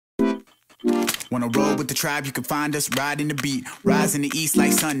Wanna roll with the tribe, you can find us riding the beat. Rise in the east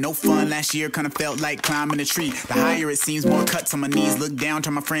like sun, no fun. Last year kinda felt like climbing a tree. The higher it seems, more cuts on my knees. Look down,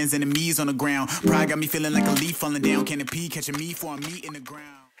 turn my friends' enemies on the ground. Pride got me feeling like a leaf falling down. Canopy catching me for a meet in the ground.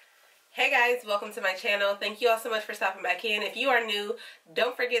 Hey guys, welcome to my channel. Thank you all so much for stopping back in. If you are new,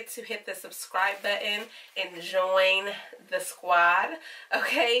 don't forget to hit the subscribe button and join the squad,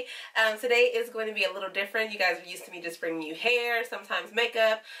 okay? Today is going to be a little different. You guys are used to me just bringing you hair, sometimes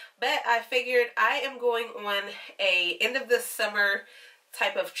makeup, but I figured I am going on a end of the summer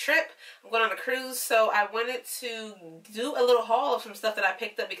type of trip. I'm going on a cruise, so I wanted to do a little haul of some stuff that I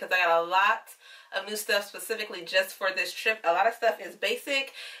picked up because I got a lot of new stuff specifically just for this trip. A lot of stuff is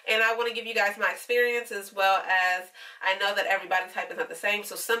basic, and I want to give you guys my experience, as well as I know that everybody's type is not the same,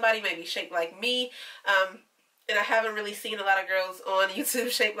 so somebody may be shaped like me, and I haven't really seen a lot of girls on YouTube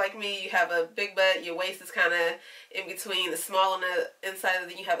shaped like me. You have a big butt, your waist is kind of in between, the small on the inside,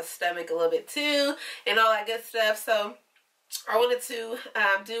 and then you have a stomach a little bit too, and all that good stuff. So I wanted to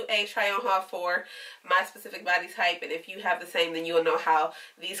do a try on haul for my specific body type, and if you have the same, then you will know how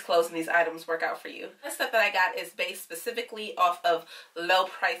these clothes and these items work out for you. The stuff that I got is based specifically off of low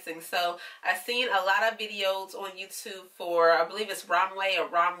pricing. So I've seen a lot of videos on YouTube for, I believe it's Romwe or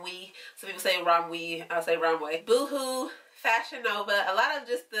Romwe. Some people say Romwe, I'll say Romwe. Boohoo, Fashion Nova, a lot of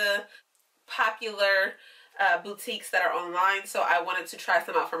just the popular boutiques that are online. So I wanted to try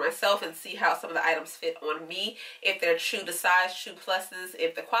some out for myself and see how some of the items fit on me, if they're true to size, true pluses,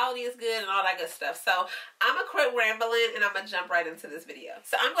 if the quality is good, and all that good stuff. So I'm gonna quit rambling and I'm gonna jump right into this video.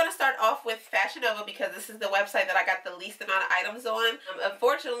 So I'm gonna start off with Fashion Nova because this is the website that I got the least amount of items on.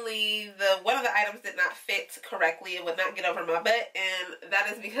 Unfortunately, one of the items did not fit correctly. It would not get over my butt, and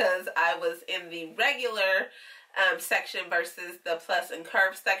that is because I was in the regular section versus the plus and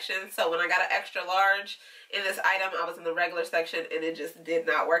curve section. So when I got an extra large in this item, I was in the regular section, and it just did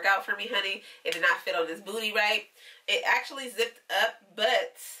not work out for me, honey. It did not fit on this booty right. It actually zipped up,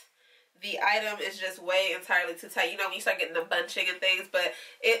 but the item is just way entirely too tight. You know when you start getting the bunching and things, but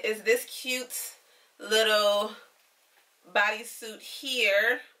it is this cute little bodysuit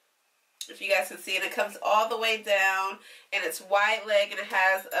here, if you guys can see it. It comes all the way down, and it's wide leg, and it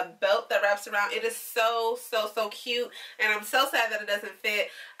has a belt that wraps around. It is so cute, and I'm so sad that it doesn't fit.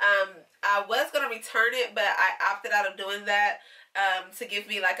 I was going to return it, but I opted out of doing that to give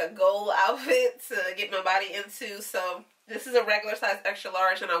me like a goal outfit to get my body into. So this is a regular size extra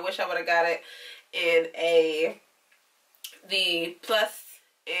large, and I wish I would have got it in the plus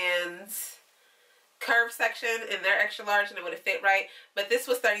and curve section in their extra large, and it would have fit right. But this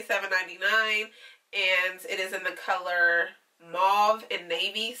was $37.99, and it is in the color mauve and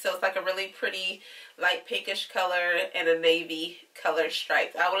navy, so it's like a really pretty light pinkish color and a navy color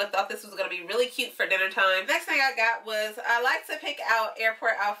stripe. I would have thought this was going to be really cute for dinner time. Next thing I got was, I like to pick out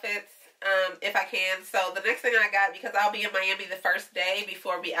airport outfits if I can. So the next thing I got, because I'll be in Miami the first day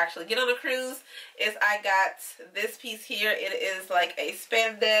before we actually get on a cruise, is I got this piece here. It is like a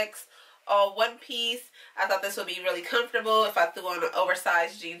spandex all one piece. I thought this would be really comfortable if I threw on an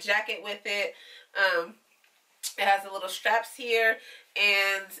oversized jean jacket with it. It has the little straps here,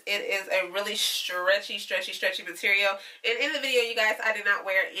 and it is a really stretchy material. And in the video, you guys, I did not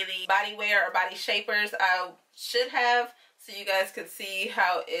wear any body wear or body shapers. I should have, so you guys could see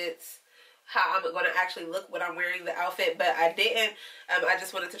how I'm going to actually look when I'm wearing the outfit, but I didn't. I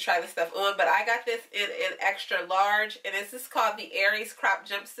just wanted to try this stuff on. But I got this in an extra large, and this is called the Aries crop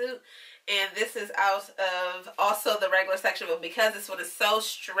jumpsuit, and this is out of also the regular section. But because this one is so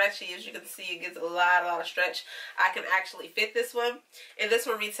stretchy, as you can see, it gives a lot of stretch, I can actually fit this one. And this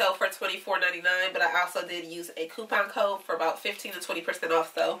one retailed for $24.99, but I also did use a coupon code for about 15 to 20%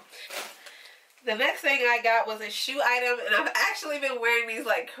 off. So the next thing I got was a shoe item, and I've actually been wearing these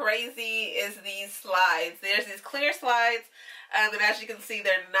like crazy, is these slides. There's these clear slides, and as you can see,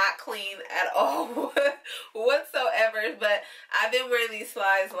 they're not clean at all whatsoever, but I've been wearing these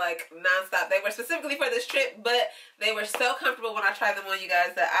slides like nonstop. They were specifically for this trip, but they were so comfortable when I tried them on, you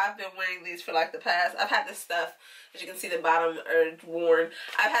guys, that I've been wearing these for like the past, I've had this stuff, as you can see the bottom are worn.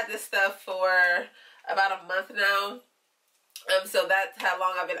 I've had this stuff for about a month now. So that's how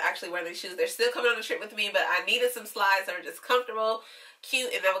long I've been actually wearing these shoes. They're still coming on the trip with me, but I needed some slides that are just comfortable,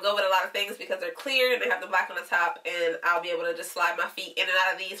 cute, and they will go with a lot of things because they're clear and they have the black on the top, and I'll be able to just slide my feet in and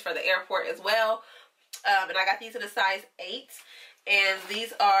out of these for the airport as well. And I got these in a size 8, and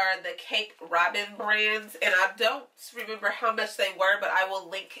these are the Cape Robin brands, and I don't remember how much they were, but I will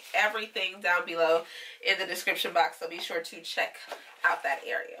link everything down below in the description box, so be sure to check out that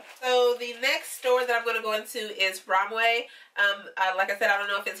area. So the next store that I'm going to go into is Romwe. Like I said, I don't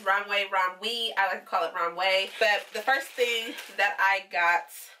know if it's Romwe, Romwe. I like to call it Romwe. But the first thing that I got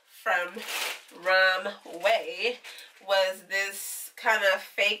from Romwe was this kind of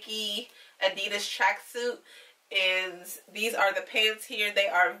fakey Adidas tracksuit. And these are the pants here. They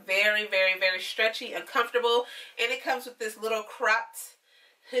are very, very, very stretchy and comfortable. And it comes with this little cropped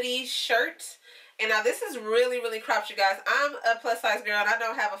hoodie shirt. And now this is really, really cropped, you guys. I'm a plus size girl and I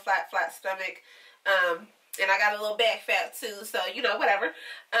don't have a flat stomach. And I got a little back fat too, so you know, whatever.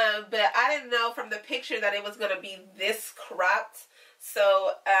 But I didn't know from the picture that it was going to be this cropped.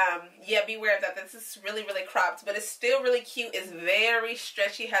 So yeah, beware of that. This is really, really cropped, but it's still really cute. It's very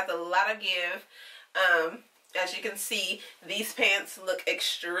stretchy, has a lot of give. As you can see, these pants look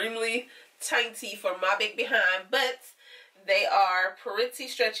extremely tiny for my big behind, but they are pretty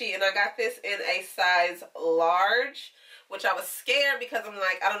stretchy, and I got this in a size large, which I was scared because I'm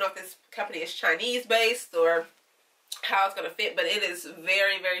like, I don't know if this company is Chinese based or how it's going to fit, but it is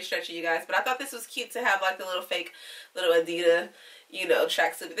very, very stretchy, you guys. But I thought this was cute to have like the little fake little Adidas, you know,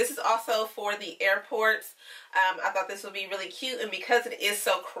 tracksuit. This is also for the airports. I thought this would be really cute, and because it is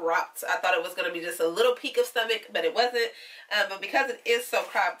so cropped, I thought it was going to be just a little peek of stomach, but it wasn't. But because it is so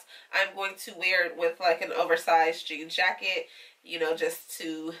cropped, I'm going to wear it with like an oversized jean jacket, you know, just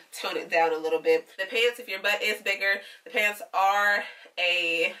to tone it down a little bit. The pants, if your butt is bigger, the pants are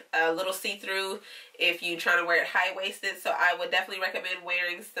a little see-through if you're trying to wear it high-waisted, so I would definitely recommend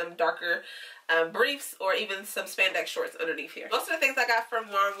wearing some darker briefs or even some spandex shorts underneath here. Most of the things I got from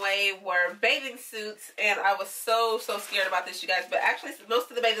Romwe were bathing suits, and I was so scared about this, you guys, but actually most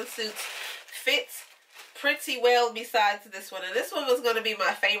of the bathing suits fit pretty well besides this one, and this one was going to be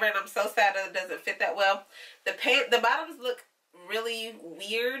my favorite, and I'm so sad that it doesn't fit that well. The bottoms look really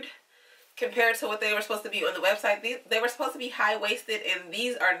weird compared to what they were supposed to be on the website. They were supposed to be high-waisted, and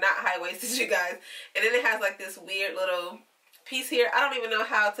these are not high-waisted, you guys. And then it has like this weird little piece here. I don't even know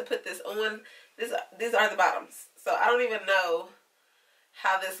how to put this on. These are the bottoms, so I don't even know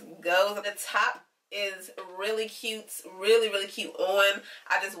how this goes. The top is really cute, really cute on.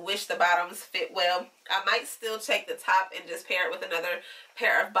 I just wish the bottoms fit well. I might still take the top and just pair it with another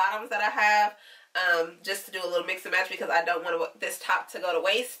pair of bottoms that I have, just to do a little mix and match, because I don't want this top to go to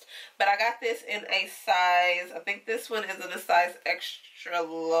waste. But I got this in a size, I think this one is in a size extra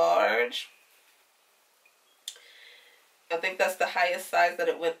large. I think that's the highest size that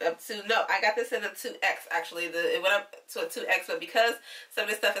it went up to. No, I got this in a 2X actually. It went up to a 2X, but because some of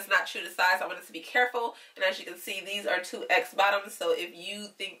this stuff is not true to size, I wanted to be careful. And as you can see, these are 2X bottoms. So if you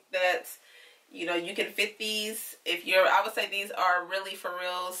think that, you know, you can fit these, I would say these are really for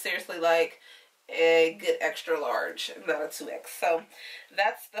real, seriously, like a good extra large, not a 2X. So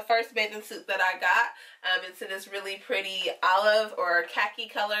that's the first bathing suit that I got. It's in this really pretty olive or khaki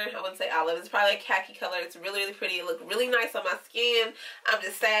color. I wouldn't say olive, it's probably a khaki color. It's really pretty. It looked really nice on my skin. I'm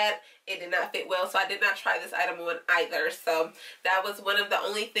just sad it did not fit well, so I did not try this item on either. So that was one of the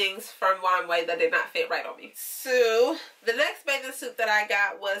only things from Romwe that did not fit right on me. So the next bathing suit that I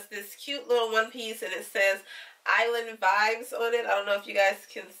got was this cute little one piece, and it says Island Vibes on it. I don't know if you guys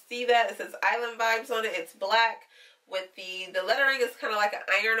can see that. It says Island Vibes on it. It's black with the lettering is kind of like an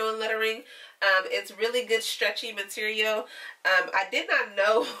iron-on lettering. It's really good stretchy material. I did not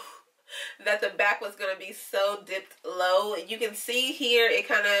know that the back was going to be so dipped low. You can see here it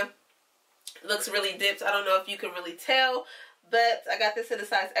kind of looks really dipped. I don't know if you can really tell, but I got this in a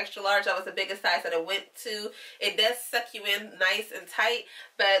size extra large. That was the biggest size that it went to. It does suck you in nice and tight,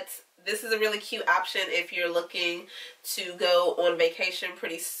 but this is a really cute option if you're looking to go on vacation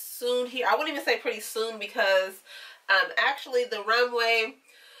pretty soon here. I wouldn't even say pretty soon, because actually the Romwe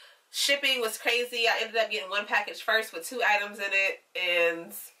shipping was crazy. I ended up getting one package first with 2 items in it,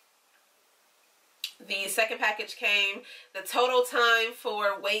 and the second package came. The total time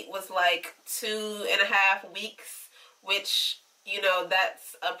for wait was like 2.5 weeks, which, you know,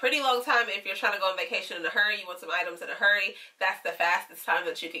 that's a pretty long time if you're trying to go on vacation in a hurry. You want some items in a hurry. That's the fastest time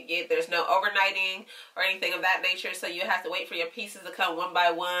that you can get. There's no overnighting or anything of that nature, so you have to wait for your pieces to come one by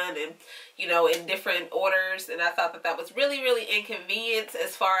one and, you know, in different orders. And I thought that that was really inconvenient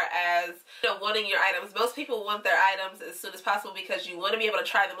as far as, you know, wanting your items. Most people want their items as soon as possible because you want to be able to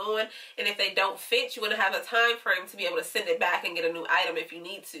try them on, and if they don't fit, you want to have a time frame to be able to send it back and get a new item if you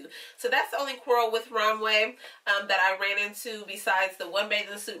need to. So that's the only quarrel with Romwe that I ran into, besides the one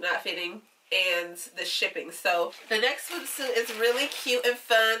bathing suit not fitting and the shipping. So the next swimsuit is really cute and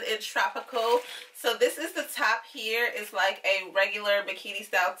fun and tropical. So this is the top here. It's like a regular bikini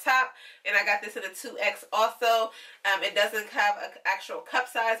style top, and I got this in a 2X also. It doesn't have an actual cup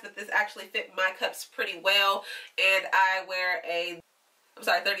size, but this actually fit my cups pretty well, and I wear a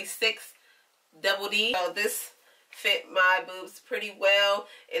 36 double D. So this fit my boobs pretty well.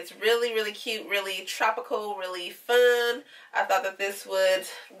 It's really, really cute, really tropical, really fun. I thought that this would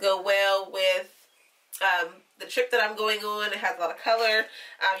go well with the trip that I'm going on. It has a lot of color.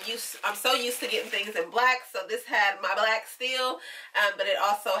 I'm so used to getting things in black, so this had my black still, but it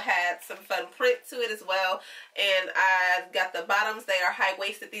also had some fun print to it as well. And I got the bottoms. They are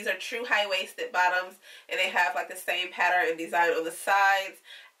high-waisted. These are true high-waisted bottoms, and they have like the same pattern and design on the sides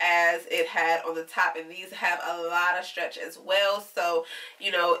as it had on the top, and these have a lot of stretch as well. So,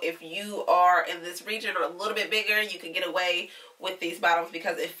 you know, if you are in this region or a little bit bigger, you can get away with these bottoms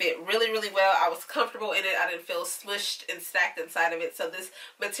because it fit really, really well. I was comfortable in it. I didn't feel smushed and stacked inside of it. So this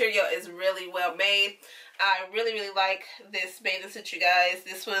material is really well made. I really, really like this bathing suit, you guys.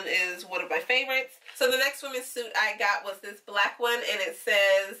 This one is one of my favorites. So the next women's suit I got was this black one, and it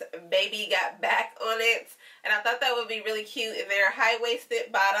says "Baby Got Back" on it. And I thought that would be really cute. And they're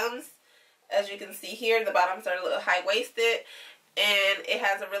high-waisted bottoms. As you can see here, the bottoms are a little high-waisted. And it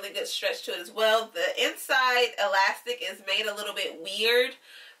has a really good stretch to it as well. The inside elastic is made a little bit weird.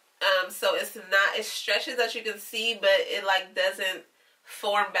 So it's not, it stretches as you can see, but it like doesn't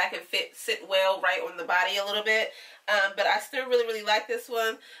form back and sit well right on the body a little bit. But I still really, really like this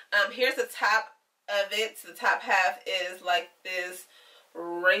one. Here's the top of it. So the top half is like this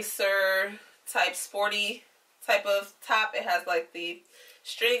racer type sporty type of top. It has like the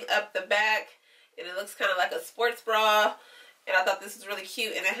string up the back, and it looks kind of like a sports bra. And I thought this was really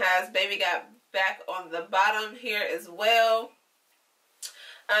cute. And it has "Baby Got Back" on the bottom here as well.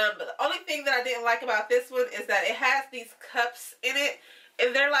 But the only thing that I didn't like about this one is that it has these cups in it,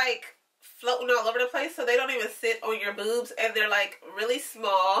 and they're like floating all over the place, so they don't even sit on your boobs, and they're like really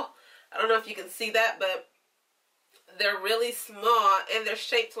small. I don't know if you can see that, but they're really small, and they're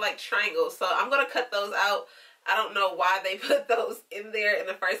shaped like triangles. So I'm going to cut those out. I don't know why they put those in there in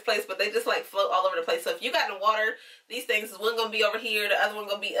the first place, but they just like float all over the place. So if you got in the water, these things, one going to be over here, the other one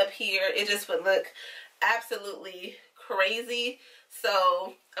going to be up here. It just would look absolutely crazy.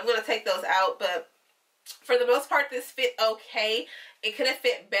 So I'm going to take those out, but for the most part, this fit okay. It could have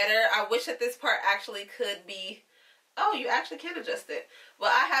fit better. I wish that this part actually could be, oh, you actually can adjust it.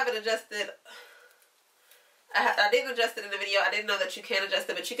 Well, I have it adjusted. I didn't adjust it in the video. I didn't know that you can adjust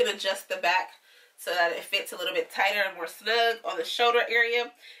it, but you can adjust the back so that it fits a little bit tighter and more snug on the shoulder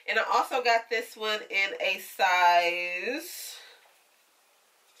area. And I also got this one in a size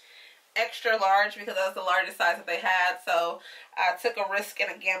extra large because that was the largest size that they had. So I took a risk and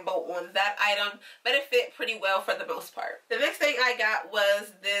a gamble on that item, but it fit pretty well for the most part. The next thing I got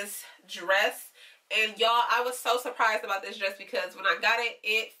was this dress. And y'all, I was so surprised about this dress because when I got it,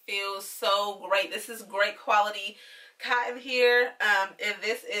 it feels so great. This is great quality cotton here, and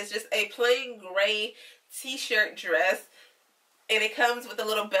this is just a plain gray t-shirt dress, and it comes with a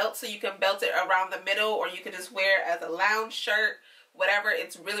little belt, so you can belt it around the middle, or you can just wear it as a lounge shirt, whatever.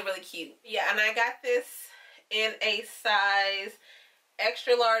 It's really, really cute. Yeah, and I got this in a size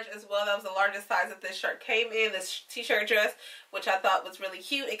extra large as well. That was the largest size that this shirt came in, this t-shirt dress, which I thought was really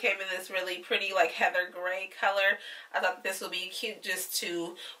cute. It came in this really pretty like heather gray color. I thought this would be cute just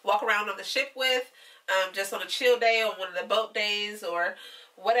to walk around on the ship with, just on a chill day, on one of the boat days or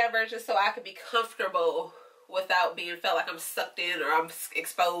whatever, just so I could be comfortable without being felt like I'm sucked in or I'm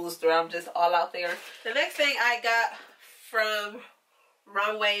exposed or I'm just all out there. The next thing I got from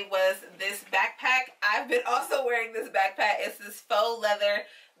Romwe was this backpack. I've been also wearing this backpack. It's this faux leather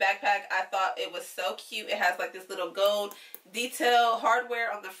backpack. I thought it was so cute. It has like this little gold detail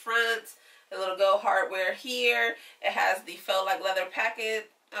hardware on the front, a little gold hardware here. It has the faux like leather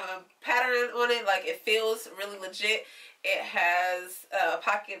packet pattern on it. Like, it feels really legit. It has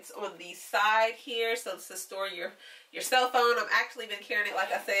pockets on the side here, so it's to store your cell phone. I've actually been carrying it,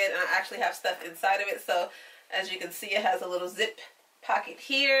 like I said, and I actually have stuff inside of it. So as you can see, it has a little zip pocket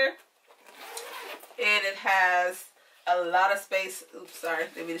here, and it has a lot of space. Oops, sorry,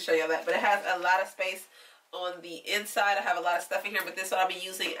 didn't mean to show y'all that, but it has a lot of space on the inside. I have a lot of stuff in here, but this one I'll be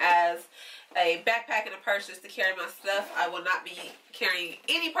using as a backpack and a purse just to carry my stuff. I will not be carrying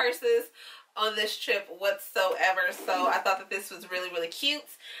any purses on this trip whatsoever. So I thought that this was really, really cute,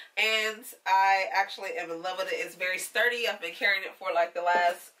 and I actually am in love with it. It's very sturdy. I've been carrying it for like the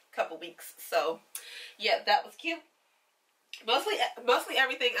last couple weeks. So yeah, that was cute. Mostly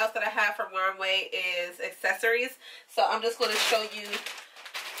everything else that I have from Romwe is accessories. So I'm just going to show you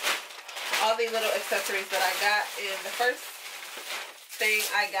all the little accessories that I got. And the first thing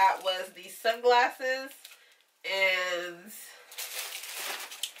I got was these sunglasses, and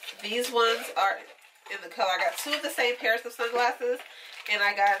these ones are in the color. I got two of the same pairs of sunglasses, and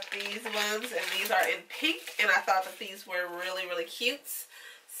I got these ones, and these are in pink, and I thought that these were really, really cute.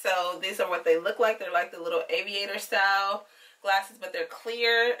 So these are what they look like. They're like the little aviator style glasses, but they're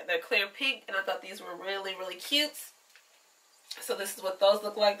clear. They're clear pink, and I thought these were really, really cute. So this is what those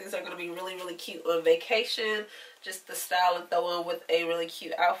look like. These are going to be really, really cute on vacation. Just the style and throw on with a really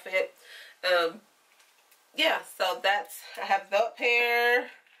cute outfit. Yeah, so that's, I have that pair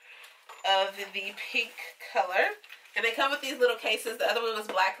of the pink color. And they come with these little cases. The other one was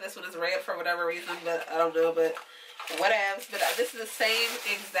black. This one is red for whatever reason, but I don't know, but whatevs. But this is the same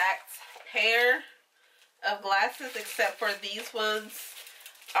exact pair of glasses, except for these ones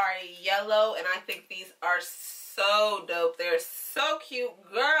are yellow, and I think these are so dope. They're so cute,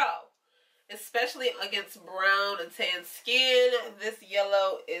 girl. Especially against brown and tan skin. This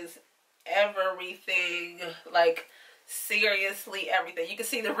yellow is everything. Like, seriously everything. You can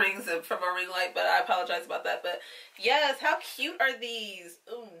see the rings from our ring light, but I apologize about that. But yes, how cute are these?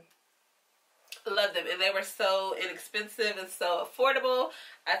 Ooh. Love them, and they were so inexpensive and so affordable.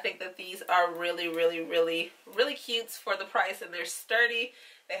 I think that these are really, really, really, really cute for the price, and they're sturdy.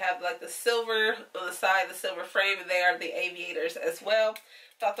 They have like the silver on the side, the silver frame, and they are the aviators as well.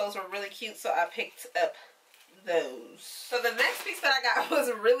 Thought those were really cute, so I picked up those. So the next piece that I got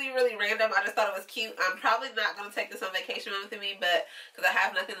was really, really random. I just thought it was cute. I'm probably not going to take this on vacation with me, but because I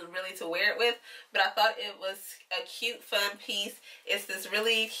have nothing really to wear it with, but I thought it was a cute, fun piece. It's this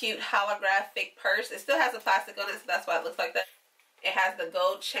really cute holographic purse. It still has the plastic on it, so that's why it looks like that. It has the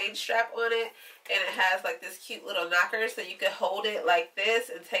gold chain strap on it, and it has like this cute little knocker, so you can hold it like this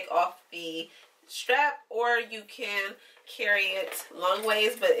and take off the strap, or you can carry it long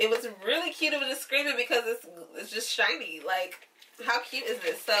ways. But it was really cute. It was just screaming because it's just shiny. Like, how cute is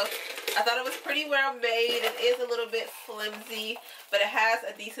this? So I thought it was pretty well made. It is a little bit flimsy, but it has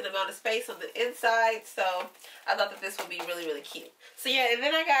a decent amount of space on the inside, so I thought that this would be really, really cute. So yeah, and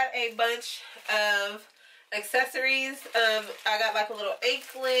then I got a bunch of accessories. I got like a little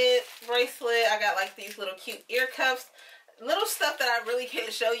anklet bracelet. I got like these little cute ear cuffs, little stuff that I really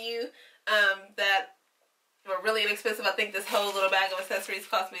can't show you, that were really inexpensive. I think this whole little bag of accessories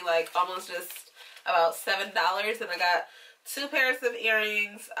cost me like almost just about $7, and I got 2 pairs of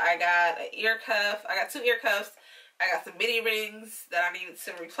earrings. I got an ear cuff. I got 2 ear cuffs. I got some mini rings that I needed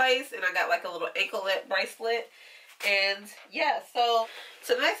to replace, and I got like a little anklet bracelet. And yeah, so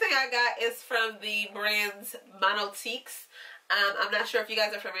the next thing I got is from the brand's Monotiques. I'm not sure if you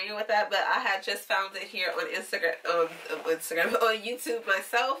guys are familiar with that, but I had just found it here on on YouTube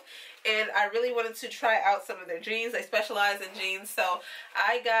myself, and I really wanted to try out some of their jeans. They specialize in jeans, so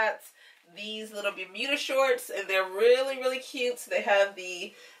I got these little Bermuda shorts, and they're really, really cute. So they have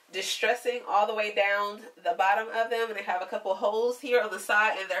the distressing all the way down the bottom of them, and they have a couple holes here on the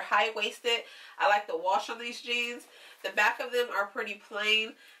side, and they're high-waisted. I like the wash on these jeans. The back of them are pretty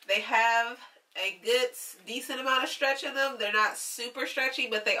plain. They have a good, decent amount of stretch in them. They're not super stretchy,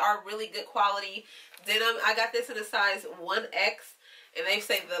 but they are really good quality denim. I got this in a size 1X, and they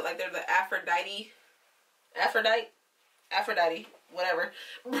say that like they're the Aphrodite, whatever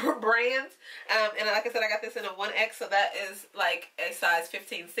brand. And like I said, I got this in a 1X, so that is like a size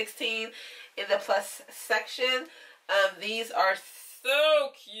 15, 16 in the plus section. These are so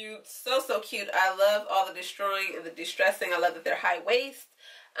cute, so cute. I love all the destroying and the distressing. I love that they're high waist.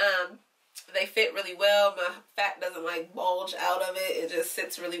 They fit really well. My fat doesn't like bulge out of it. It just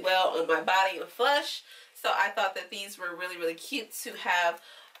sits really well on my body and flush. So I thought that these were really, really cute to have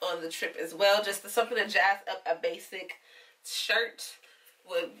on the trip as well. Just something to jazz up a basic shirt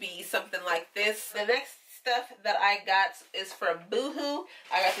would be something like this. The next stuff that I got is from Boohoo.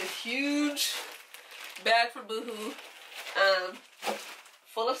 I got this huge bag from Boohoo,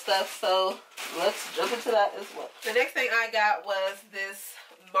 full of stuff, so let's jump into that as well. The next thing I got was this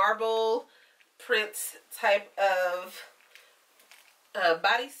marble print type of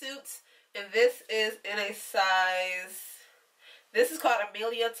bodysuit, and this is in a size, this is called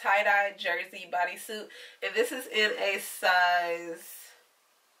Amelia tie-dye jersey bodysuit, and this is in a size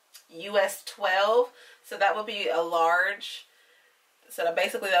US 12, so that would be a large. So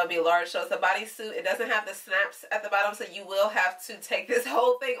basically that would be large. So it's a bodysuit. It doesn't have the snaps at the bottom, so you will have to take this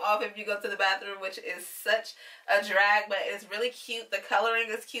whole thing off if you go to the bathroom, which is such a drag, but it's really cute. The coloring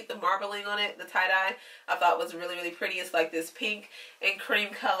is cute. The marbling on it, the tie-dye, I thought was really, really pretty. It's like this pink and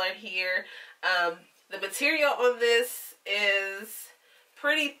cream color here. The material on this is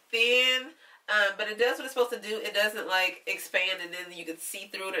pretty thin, but it does what it's supposed to do. It doesn't like expand and then you can see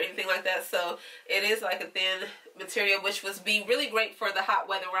through it or anything like that. So it is like a thin material, which would be really great for the hot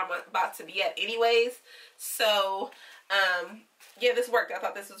weather where I'm about to be at anyways. So yeah, this worked. I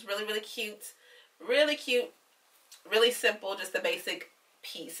thought this was really, really cute. Really cute. Really simple. Just a basic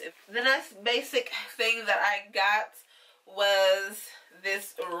piece. The next basic thing that I got was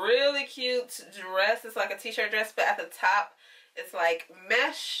this really cute dress. It's like a t-shirt dress, but at the top it's like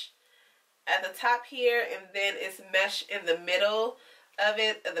mesh at the top here, and then it's mesh in the middle of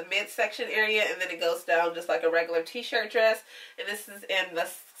it, the midsection area, and then it goes down just like a regular t-shirt dress. And this is in the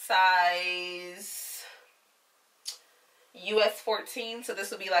size US 14, so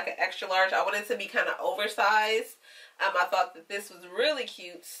this would be like an extra large. I wanted it to be kind of oversized. I thought that this was really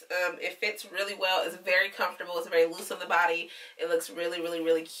cute. It fits really well. It's very comfortable. It's very loose on the body. It looks really, really,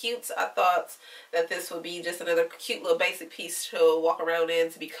 really cute. I thought that this would be just another cute little basic piece to walk around in,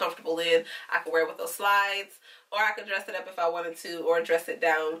 to be comfortable in. I could wear it with those slides, or I could dress it up if I wanted to, or dress it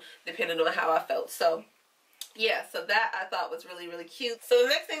down depending on how I felt. So yeah, so that I thought was really, really cute. So the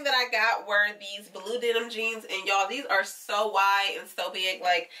next thing that I got were these blue denim jeans, and y'all, these are so wide and so big.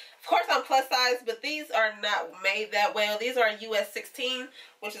 Like, of course I'm plus size, but these are not made that well. These are US 16,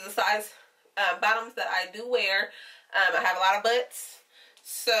 which is the size bottoms that I do wear. I have a lot of butts,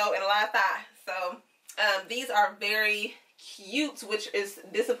 so, and a lot of thighs. So these are very cute, which is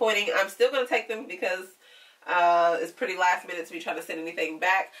disappointing. I'm still going to take them because it's pretty last minute to be trying to send anything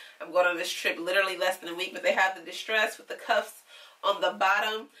back. I'm going on this trip literally less than a week, but they have the distress with the cuffs on the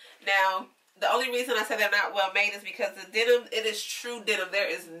bottom. Now, the only reason I say they're not well made is because the denim, it is true denim. There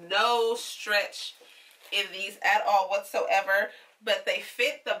is no stretch in these at all whatsoever, but they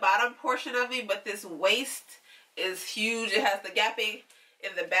fit the bottom portion of me, but this waist is huge. It has the gapping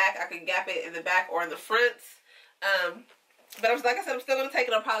in the back. I can gap it in the back or in the front. But I was, like I said, I'm still going to take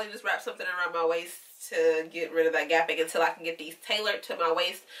it. I'll probably just wrap something around my waist to get rid of that gapping until I can get these tailored to my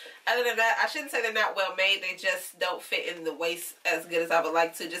waist. Other than that, I shouldn't say they're not well made. They just don't fit in the waist as good as I would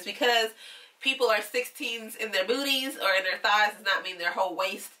like to. Just because people are 16s in their booties or in their thighs does not mean their whole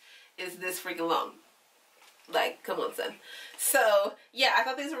waist is this freaking long. Like, come on, son. So, yeah, I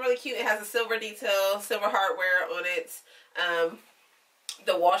thought these were really cute. It has a silver detail, silver hardware on it.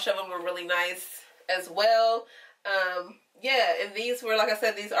 The wash of them were really nice as well. Yeah, and these were, like I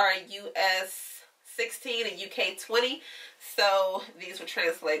said, these are US 16 and UK 20, so these would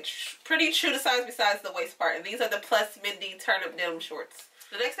translate pretty true to size besides the waist part. And these are the plus Mindy turn-up denim shorts.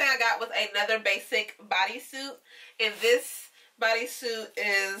 The next thing I got was another basic bodysuit, and this bodysuit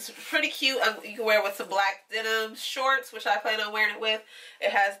is pretty cute. You can wear it with some black denim shorts, which I plan on wearing it with. It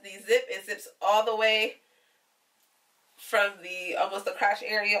has the zip. It zips all the way from the almost the crotch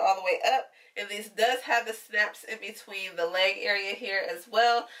area all the way up. And this does have the snaps in between the leg area here as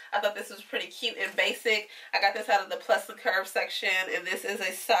well. I thought this was pretty cute and basic. I got this out of the plus and curve section, and this is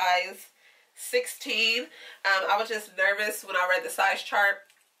a size 16. I was just nervous when I read the size chart,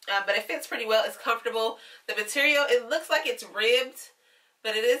 but it fits pretty well. It's comfortable. The material, it looks like it's ribbed,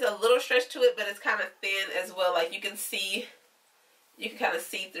 but it is a little stretch to it, but it's kind of thin as well. Like, you can kind of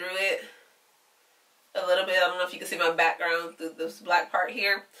see through it a little bit. I don't know if you can see my background through this black part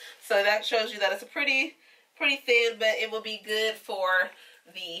here. So that shows you that it's a pretty thin, but it will be good for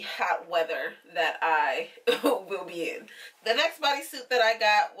the hot weather that I will be in. The next bodysuit that I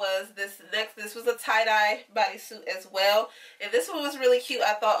got was this was a tie-dye bodysuit as well. And this one was really cute,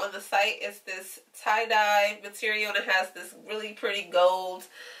 I thought, on the site. It's this tie-dye material, and it has this really pretty gold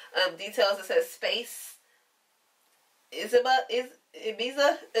details. It says space. Ibiza,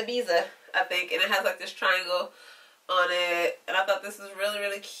 I think, and it has like this triangle on it, and I thought this was really,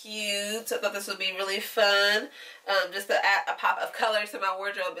 really cute. I thought this would be really fun, just to add a pop of color to my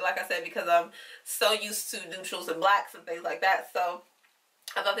wardrobe, like I said, because I'm so used to neutrals and blacks and things like that. So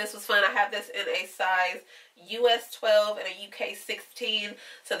I thought this was fun. I have this in a size US 12 and a UK 16,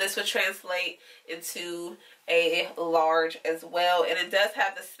 so this would translate into a large as well, and it does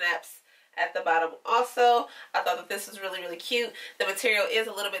have the snaps at the bottom also. I thought that this was really, really cute. The material is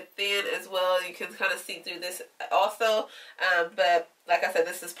a little bit thin as well. You can kind of see through this also. But like I said,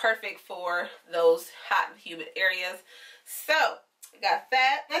 this is perfect for those hot and humid areas. So, got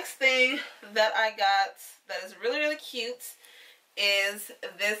that. Next thing that I got that is really, really cute is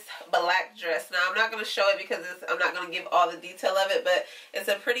this black dress. Now, I'm not going to show it because I'm not going to give all the detail of it, but it's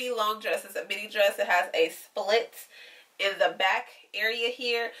a pretty long dress. It's a mini dress. It has a split in the back area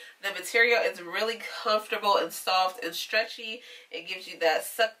here. The material is really comfortable and soft and stretchy. It gives you that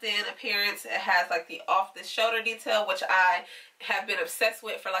sucked in appearance. It has like the off the shoulder detail, which I have been obsessed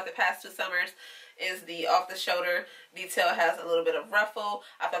with for like the past 2 summers, is the off the shoulder detail. It has a little bit of ruffle.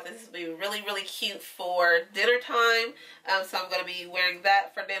 I thought this would be really, really cute for dinner time. So I'm going to be wearing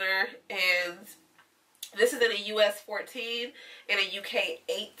that for dinner. And this is in a US 14 and a UK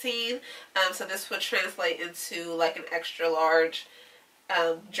 18. So this would translate into like an extra large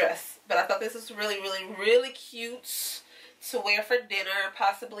dress. But I thought this was really, really, really cute. to wear for dinner,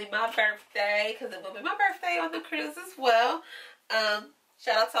 possibly my birthday, because it will be my birthday on the cruise as well.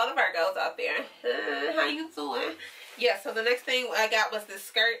 Shout out to all the Virgos out there. How you doing? Yeah, so the next thing I got was this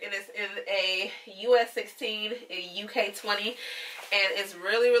skirt, and it's in a US 16, a UK 20, and it's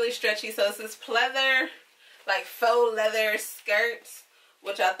really, really stretchy. So it's this pleather, like faux leather skirt,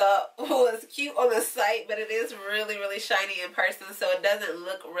 which I thought was cute on the site, but it is really, really shiny in person, so it doesn't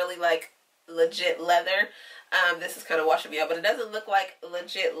look really like legit leather. This is kind of washing me out, but it doesn't look like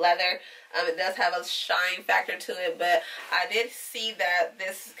legit leather. It does have a shine factor to it, but I did see that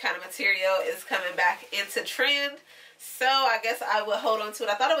this kind of material is coming back into trend, so I guess I will hold on to it.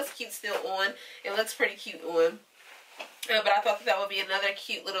 I thought it was cute still on. It looks pretty cute on, but I thought that would be another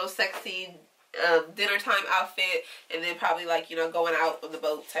cute little sexy dinner time outfit, and then probably like, you know, going out on the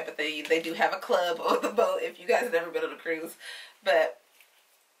boat type of thing. They do have a club on the boat if you guys have never been on a cruise. But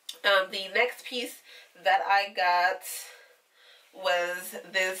the next piece that I got was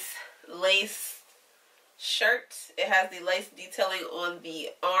this lace shirt. It has the lace detailing on the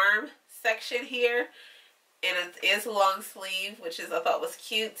arm section here, and it is long sleeve, which is, I thought was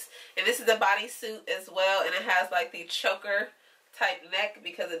cute. And this is a bodysuit as well, and it has like the choker type neck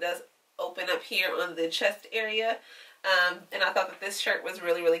because it does open up here on the chest area. And I thought that this shirt was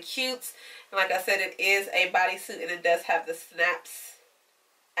really, really cute. And like I said, it is a bodysuit, and it does have the snaps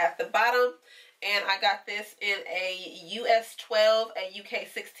at the bottom. And I got this in a US 12, a UK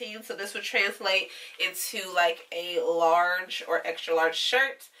 16, so this would translate into like a large or extra large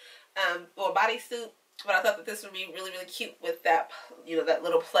shirt or bodysuit. But I thought that this would be really, really cute with that, you know, that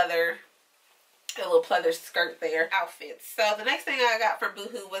little pleather, a little pleather skirt there outfit. So the next thing I got from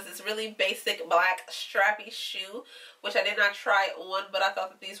Boohoo was this really basic black strappy shoe, which I did not try on, but I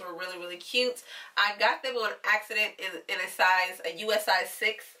thought that these were really, really cute. I got them on accident in a size, a US size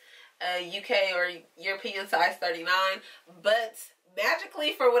 6, UK or European size 39, but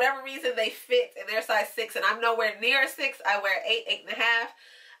magically for whatever reason they fit in their size 6, and I'm nowhere near a 6. I wear 8,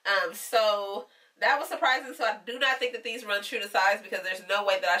 8.5. So that was surprising. So I do not think that these run true to size, because there's no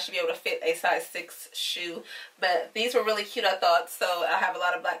way that I should be able to fit a size 6 shoe. But these were really cute, I thought. So I have a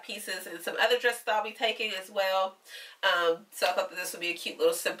lot of black pieces and some other dresses I'll be taking as well. So I thought that this would be a cute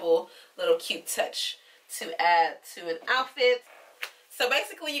little simple little cute touch to add to an outfit. So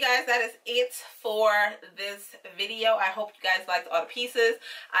basically, you guys, that is it for this video. I hope you guys liked all the pieces.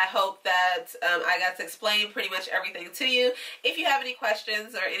 I hope that I got to explain pretty much everything to you. If you have any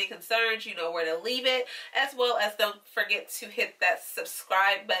questions or any concerns, you know where to leave it. As well as don't forget to hit that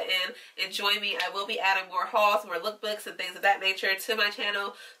subscribe button and join me. I will be adding more hauls, more lookbooks, and things of that nature to my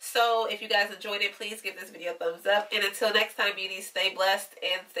channel. So if you guys enjoyed it, please give this video a thumbs up. And until next time, beauties, stay blessed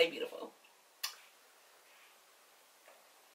and stay beautiful.